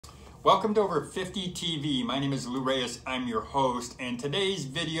Welcome to Over 50 TV. My name is Lou Reyes. I'm your host, and today's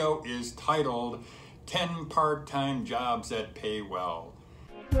video is titled 10 Part-Time Jobs That Pay Well.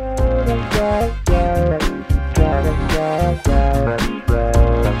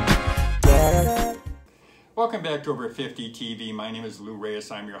 Welcome back to Over 50 TV. My name is Lou Reyes.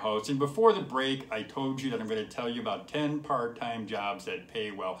 I'm your host. And before the break, I told you that I'm going to tell you about 10 part-time jobs that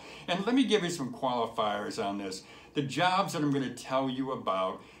pay well. And let me give you some qualifiers on this. The jobs that I'm going to tell you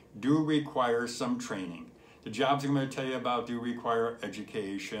about do require some training. The jobs I'm going to tell you about do require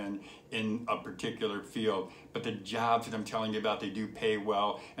education in a particular field, but the jobs that I'm telling you about, they do pay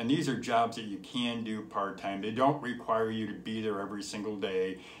well, and these are jobs that you can do part-time. They don't require you to be there every single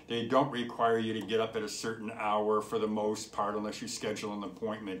day. They don't require you to get up at a certain hour for the most part, unless you schedule an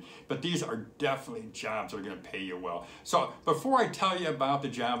appointment, but these are definitely jobs that are going to pay you well. So before I tell you about the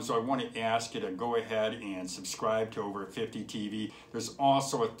jobs, I want to ask you to go ahead and subscribe to Over 50 TV. There's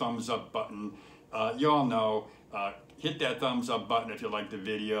also a thumbs up button. You all know, hit that thumbs up button if you like the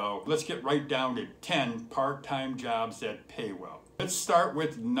video. Let's get right down to 10 part-time jobs that pay well. Let's start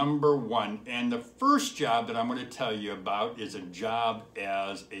with number one. And the first job that I'm going to tell you about is a job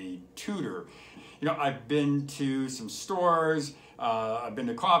as a tutor. You know, I've been to some stores, I've been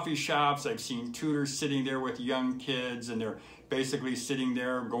to coffee shops, I've seen tutors sitting there with young kids, and they're basically sitting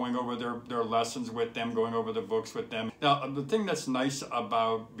there going over their lessons with them, going over the books with them. Now, the thing that's nice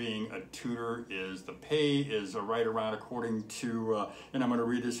about being a tutor is the pay is right around, according to, and I'm going to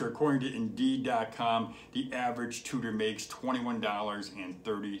read this here, according to Indeed.com, the average tutor makes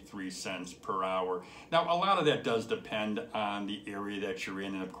 $21.33 per hour. Now, a lot of that does depend on the area that you're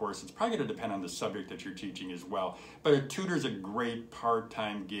in, and of course, it's probably going to depend on the subject that you're teaching as well. But a tutor is a great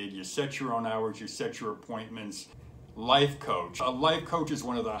part-time gig. You set your own hours, you set your appointments. Life coach. A life coach is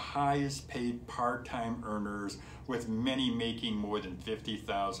one of the highest paid part-time earners, with many making more than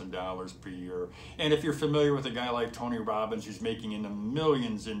 $50,000 per year. And if you're familiar with a guy like Tony Robbins, who's making in the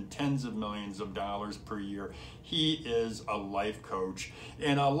millions and tens of millions of dollars per year, he is a life coach.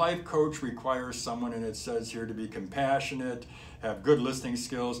 And a life coach requires someone, and it says here, to be compassionate, have good listening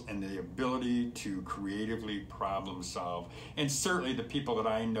skills, and the ability to creatively problem solve. And certainly the people that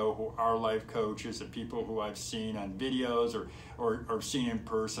I know who are life coaches, the people who I've seen on videos or seen in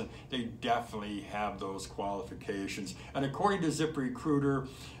person, they definitely have those qualifications. And according to ZipRecruiter,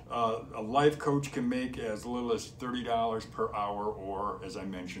 a life coach can make as little as $30 per hour, or, as I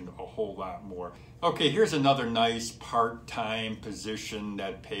mentioned, a whole lot more. Okay, here's another nice part-time position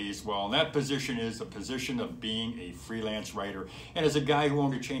that pays well, and that position is the position of being a freelance writer. And as a guy who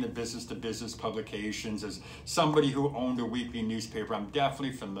owned a chain of business-to-business publications, as somebody who owned a weekly newspaper, I'm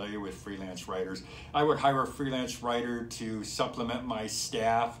definitely familiar with freelance writers. I would hire a freelance writer to supplement my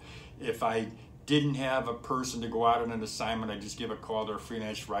staff. If I didn't have a person to go out on an assignment, I'd just give a call to a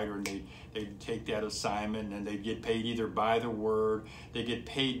freelance writer, and they'd take that assignment, and they'd get paid either by the word, they get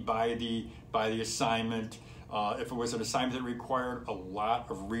paid by the assignment. If it was an assignment that required a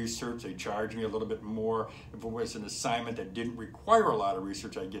lot of research, they charged me a little bit more. If it was an assignment that didn't require a lot of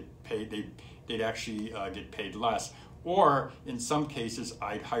research, I'd get paid. They'd actually get paid less. Or in some cases,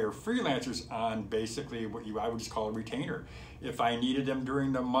 I'd hire freelancers on basically what I would just call a retainer. If I needed them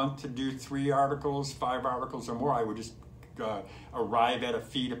during the month to do 3 articles, 5 articles or more, I would just arrive at a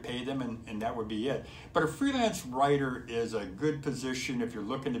fee to pay them, and that would be it. But a freelance writer is a good position if you're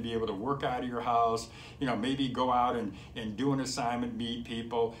looking to be able to work out of your house, you know, maybe go out and do an assignment, meet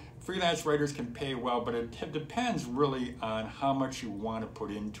people. Freelance writers can pay well, but it depends really on how much you want to put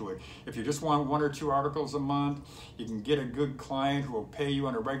into it. If you just want 1 or 2 articles a month, you can get a good client who will pay you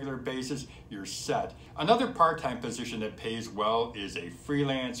on a regular basis, you're set. Another part-time position that pays well is a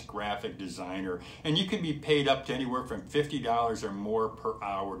freelance graphic designer, and you can be paid up to anywhere from $50 or more per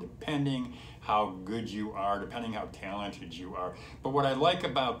hour, depending how good you are, depending how talented you are. But what I like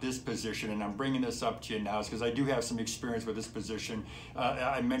about this position, and I'm bringing this up to you now, is because I do have some experience with this position.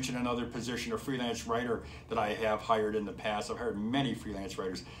 I mentioned another position, a freelance writer that I have hired in the past. I've hired many freelance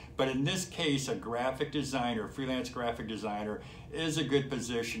writers. But in this case, a graphic designer, freelance graphic designer, is a good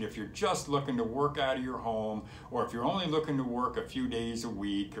position if you're just looking to work out of your home, or if you're only looking to work a few days a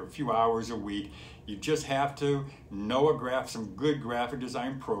week or a few hours a week. You just have to know some good graphic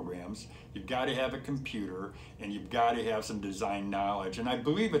design programs. You've got to have a computer, and you've got to have some design knowledge. And I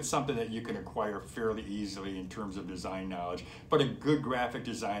believe it's something that you can acquire fairly easily in terms of design knowledge. But a good graphic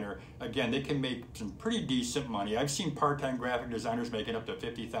designer, again, they can make some pretty decent money. I've seen part-time graphic designers making up to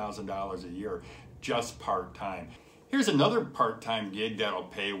 $50,000 a year, just part-time. Here's another part-time gig that'll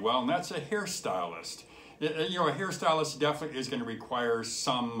pay well, and that's a hairstylist. You know, a hairstylist definitely is going to require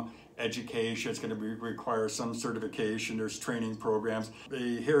some education. It's going to require some certification. There's training programs.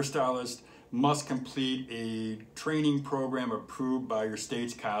 A hairstylist must complete a training program approved by your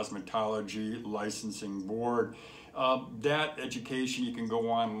state's cosmetology licensing board. That education, you can go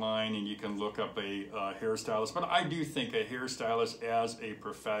online and you can look up a hairstylist. But I do think a hairstylist as a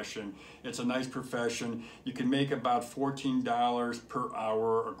profession, it's a nice profession. You can make about $14 per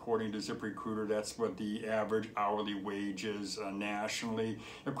hour according to ZipRecruiter. That's what the average hourly wage is nationally.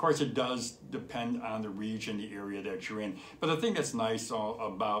 Of course, it does depend on the region, the area that you're in. But the thing that's nice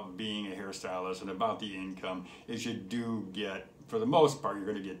about being a hairstylist and about the income is you do get, for the most part, you're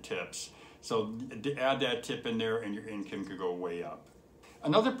going to get tips. So add that tip in there and your income could go way up.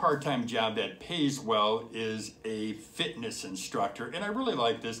 Another part-time job that pays well is a fitness instructor, and I really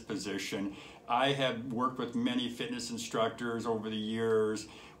like this position. I have worked with many fitness instructors over the years,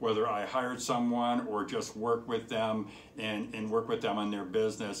 whether I hired someone or just work with them and work with them on their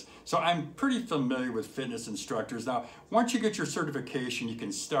business. So I'm pretty familiar with fitness instructors. Now, once you get your certification, you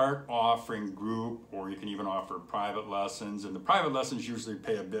can start offering group, or you can even offer private lessons, and the private lessons usually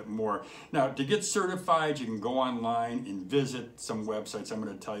pay a bit more. Now, to get certified, you can go online and visit some websites. I'm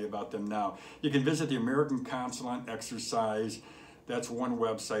going to tell you about them now. You can visit the American Council on Exercise. That's one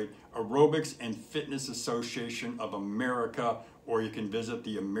website. Aerobics and Fitness Association of America, or you can visit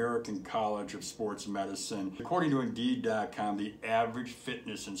the American College of Sports Medicine. According to Indeed.com, the average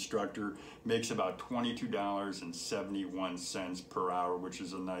fitness instructor makes about $22.71 per hour, which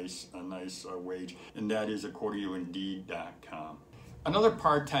is a nice wage, and that is according to Indeed.com. Another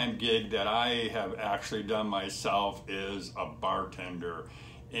part-time gig that I have actually done myself is a bartender.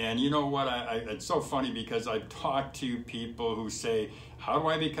 And you know what, it's so funny because I've talked to people who say, how do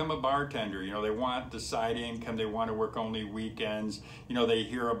I become a bartender? You know, they want the side income, they want to work only weekends. You know, they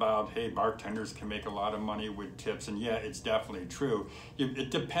hear about, hey, bartenders can make a lot of money with tips, and yeah, it's definitely true.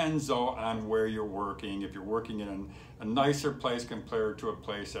 It depends though on where you're working. If you're working in a nicer place compared to a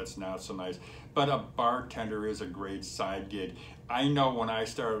place that's not so nice. But a bartender is a great side gig. I know when I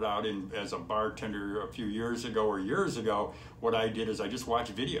started out as a bartender a few years ago, what I did is I just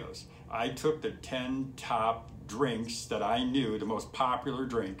watched videos. I took the 10 top drinks that I knew, the most popular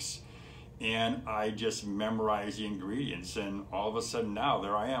drinks, and I just memorized the ingredients, and all of a sudden now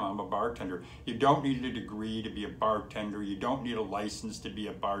there I am, I'm a bartender. You don't need a degree to be a bartender. You don't need a license to be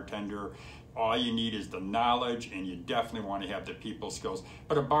a bartender. All you need is the knowledge, and you definitely want to have the people skills.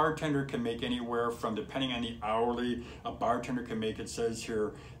 But a bartender can make anywhere from, depending on the hourly, a bartender can make, it says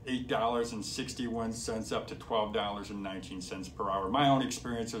here, $8.61 up to $12.19 per hour. My own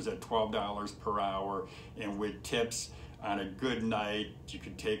experience was at $12 per hour, and with tips on a good night, you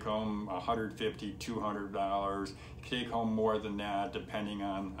could take home $150, $200. You could take home more than that, depending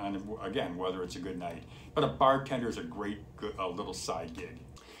on again, whether it's a good night. But a bartender is a great little side gig.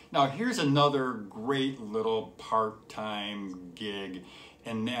 Now, here's another great little part-time gig,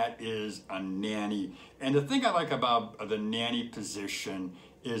 and that is a nanny. And the thing I like about the nanny position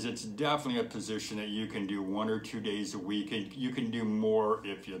is it's definitely a position that you can do 1 or 2 days a week, and you can do more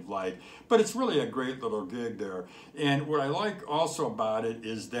if you'd like. But it's really a great little gig there. And what I like also about it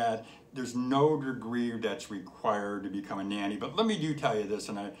is that there's no degree that's required to become a nanny. But let me tell you this,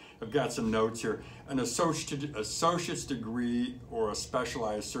 and I've got some notes here. An associate's degree or a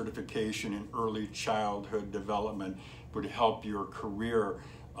specialized certification in early childhood development would help your career.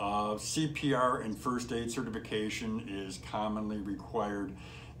 CPR and first aid certification is commonly required.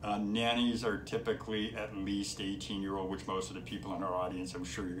 Nannies are typically at least 18-year-old, which most of the people in our audience, I'm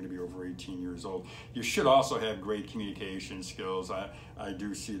sure you're going to be over 18 years old. You should also have great communication skills. I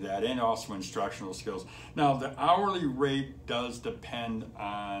do see that, and also instructional skills. Now, the hourly rate does depend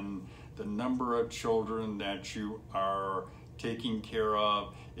on the number of children that you are taking care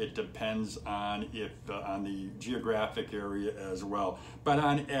of. It depends on on the geographic area as well. But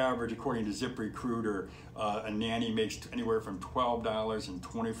on average, according to ZipRecruiter, a nanny makes anywhere from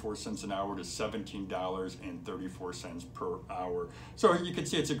 $12.24 an hour to $17.34 per hour. So you can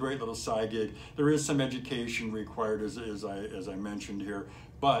see it's a great little side gig. There is some education required, as I mentioned here,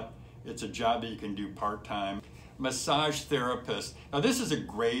 but it's a job that you can do part-time. Massage therapist. Now, this is a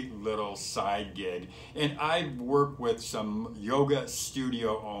great little side gig, and I've worked with some yoga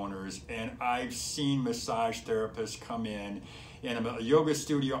studio owners, and I've seen massage therapists come in, and a yoga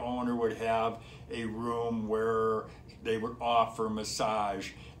studio owner would have a room where they would offer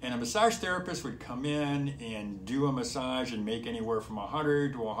massage, and a massage therapist would come in and do a massage and make anywhere from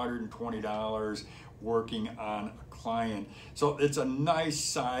 $100 to $120 working on a client. So it's a nice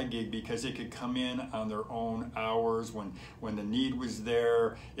side gig because it could come in on their own hours when the need was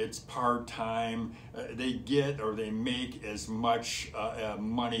there. It's part-time. They get or they make as much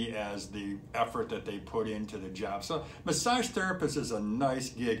money as the effort that they put into the job. So massage therapist is a nice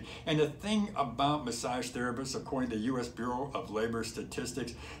gig. And the thing about massage therapists, according to the U.S. Bureau of Labor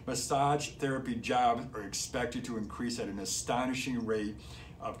Statistics, massage therapy jobs are expected to increase at an astonishing rate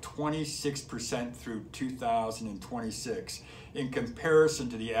of 26% through 2026 in comparison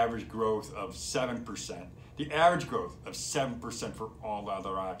to the average growth of 7%. The average growth of 7% for all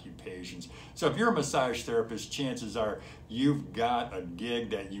other occupations. So if you're a massage therapist, chances are you've got a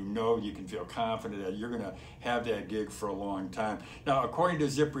gig that you know you can feel confident that you're going to have that gig for a long time. Now, according to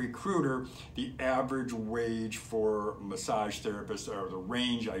ZipRecruiter, the average wage for massage therapists, or the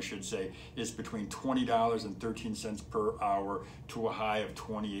range I should say, is between $20.13 per hour to a high of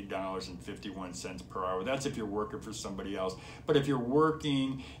 $28.51 per hour. That's if you're working for somebody else. But if you're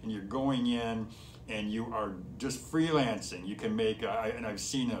working and you're going in and you are just freelancing, you can make, and I've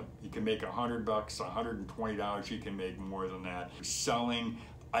seen you can make $100, $120, you can make more than that. Selling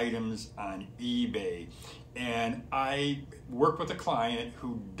items on eBay. And I work with a client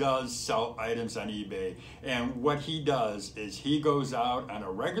who does sell items on eBay. And what he does is he goes out on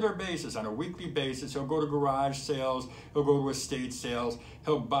a regular basis, on a weekly basis. He'll go to garage sales, he'll go to estate sales,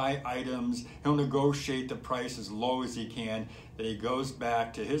 he'll buy items, he'll negotiate the price as low as he can. Then he goes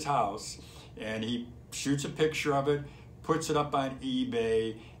back to his house and he shoots a picture of it, puts it up on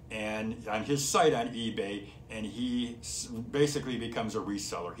eBay, and on his site on eBay, and he basically becomes a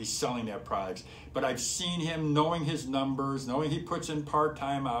reseller. He's selling that products. But I've seen him, knowing his numbers, knowing he puts in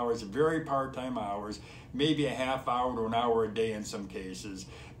part-time hours, very part-time hours, maybe a half hour to an hour a day in some cases,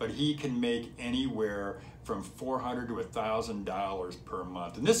 but he can make anywhere from $400 to $1,000 per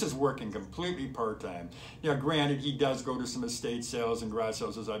month. And this is working completely part-time. Now, granted, he does go to some estate sales and garage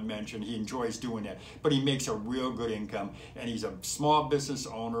sales, as I've mentioned. He enjoys doing that, but he makes a real good income. And he's a small business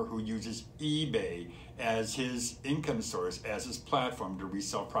owner who uses eBay as his income source, as his platform to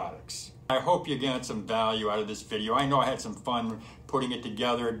resell products. I hope you got some value out of this video. I know I had some fun putting it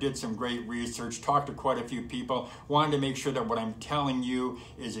together, did some great research, talked to quite a few people, wanted to make sure that what I'm telling you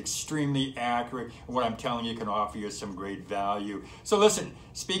is extremely accurate, and what I'm telling you can offer you some great value. So listen,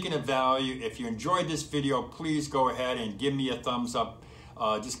 speaking of value, if you enjoyed this video, please go ahead and give me a thumbs up.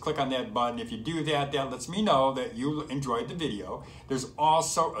 Just click on that button. If you do that, that lets me know that you enjoyed the video. There's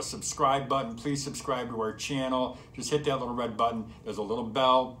also a subscribe button. Please subscribe to our channel. Just hit that little red button. There's a little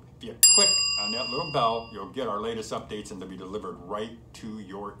bell. If you click on that little bell, you'll get our latest updates and they'll be delivered right to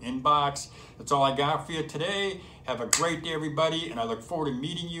your inbox. That's all I got for you today. Have a great day, everybody, and I look forward to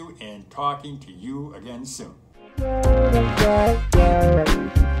meeting you and talking to you again soon.